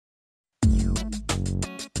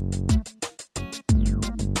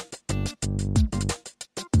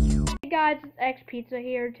guys, it's X Pizza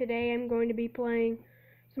here. Today I'm going to be playing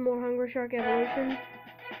some more Hungry Shark Evolution.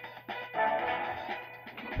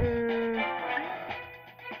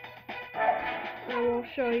 I will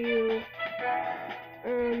show you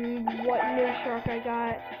what new shark I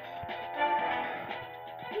got.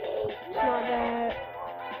 It's not that.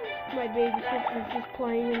 My baby sister's just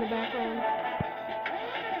playing in the background.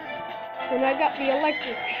 And I got the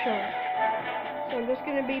electric shark. So I'm just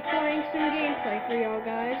going to be playing some gameplay for y'all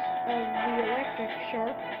guys of the electric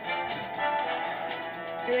shark.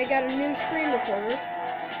 And I got a new screen recorder.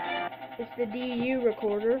 It's the DU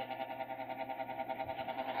recorder.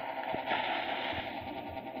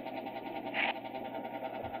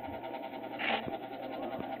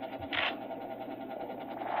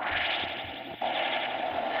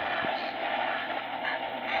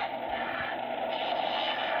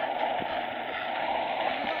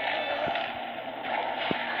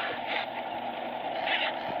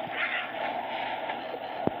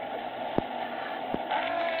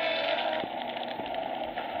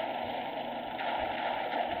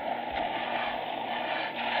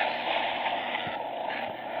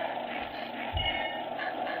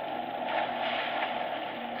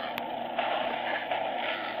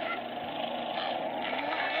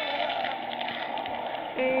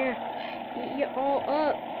 And eat you all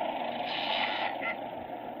up.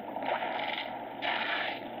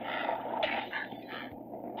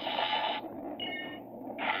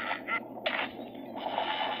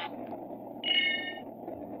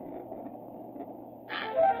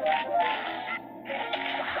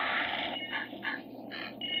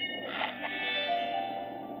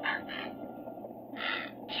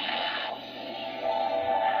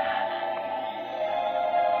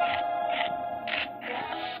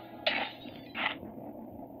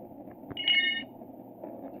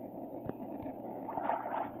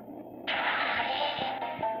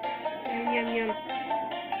 Yum yum.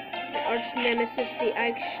 The arch nemesis, the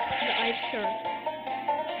ice shark.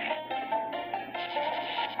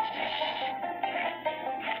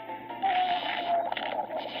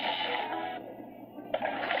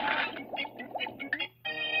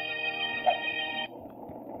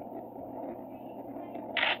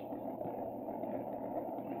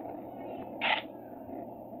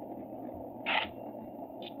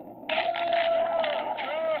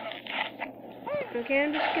 Okay,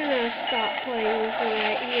 I'm just gonna stop playing for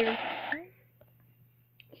right here.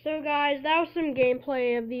 So guys, that was some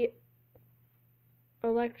gameplay of the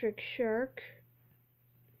electric shark.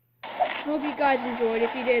 Hope you guys enjoyed.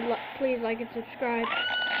 If you did, please like and subscribe.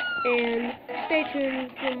 And stay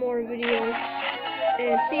tuned for more videos.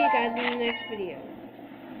 And see you guys in the next video.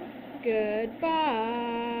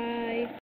 Goodbye.